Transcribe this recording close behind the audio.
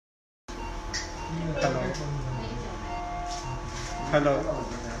Hello. Hello.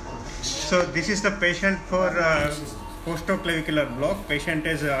 So this is the patient for costoclavicular block. Patient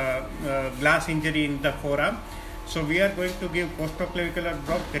has a glass injury in the forearm. So we are going to give costoclavicular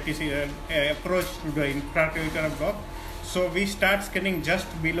block, that is approach to the infraclavicular block. So we start scanning just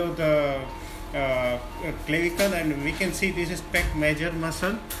below the clavicle, and we can see this is pec major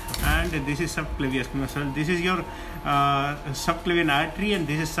muscle and this is subclavius muscle. This is your subclavian artery and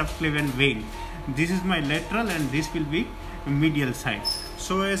this is subclavian vein. This is my lateral and this will be medial side.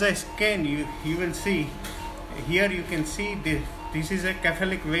 So as I scan, you will see here, you can see this is a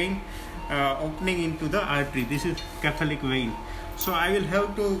cephalic vein opening into the artery. This is cephalic vein. So I will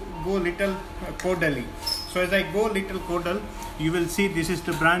have to go little caudally. So as I go little caudal, you will see this is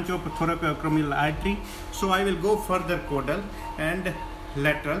the branch of thoracoacromial artery. So I will go further caudal and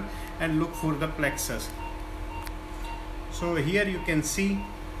lateral and look for the plexus. So here you can see.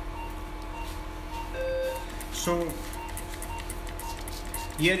 So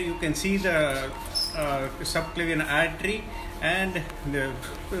here you can see the subclavian artery, and the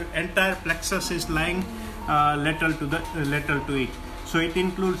entire plexus is lying lateral to it. So it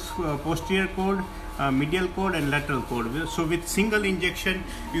includes posterior cord, medial cord and lateral cord. So with single injection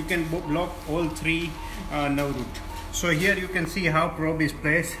you can block all three nerve root. So here you can see how probe is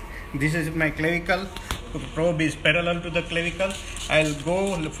placed. This is my clavicle. The probe is parallel to the clavicle. I'll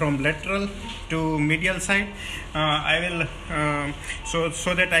go from lateral to medial side. I will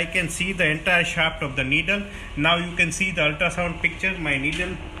so that I can see the entire shaft of the needle. Now you can see the ultrasound picture. My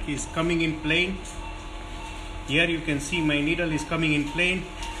needle is coming in plane. Here you can see my needle is coming in plane.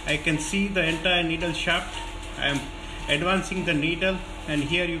 I can see the entire needle shaft. I am advancing the needle, and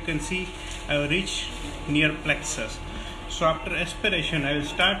here you can see I have reached near plexus. So after aspiration, I will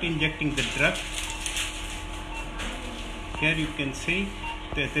start injecting the drug. Here you can see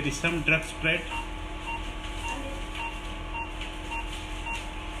that there is some drug spread.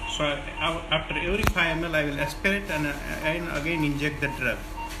 So after every 5 ml I will aspirate and again inject the drug.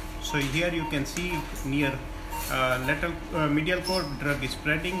 So here you can see near lateral medial cord drug is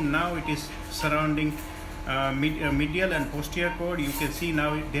spreading. Now it is surrounding medial and posterior cord. You can see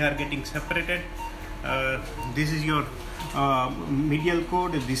now they are getting separated. This is your medial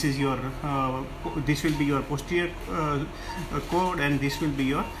cord, this is your this will be your posterior cord, and this will be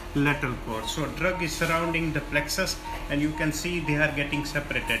your lateral cord. So drug is surrounding the plexus, and you can see they are getting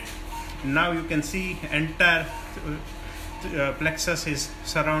separated. Now you can see entire plexus is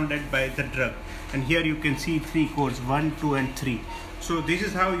surrounded by the drug, and here you can see three cords, 1, 2 and 3. So this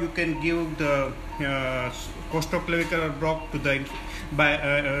is how you can give the costoclavicular block to the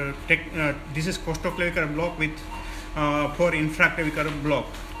this is costoclavicular block with for infraclavicular block.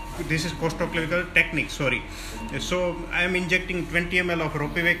 This is costoclavicular technique, sorry. So I am injecting 20 ml of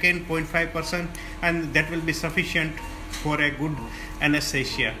ropivacaine, 0.5%, and that will be sufficient for a good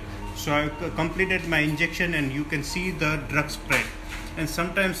anesthesia. So I completed my injection, and you can see the drug spread. And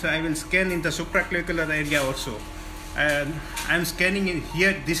sometimes I will scan in the supraclavicular area also. I am scanning in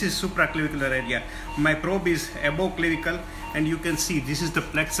here. This is supraclavicular area. My probe is above clavicle, and you can see this is the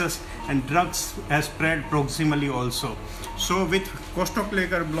plexus, and drugs has spread proximally also. So with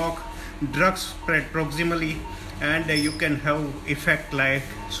costoclavicular block, drugs spread proximally, and you can have effect like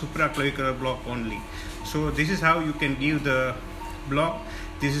supraclavicular block only. So this is how you can give the block.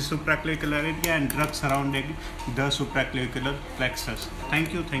 This is supraclavicular area, and drugs surrounding the supraclavicular plexus.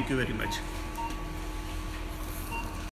 Thank you very much.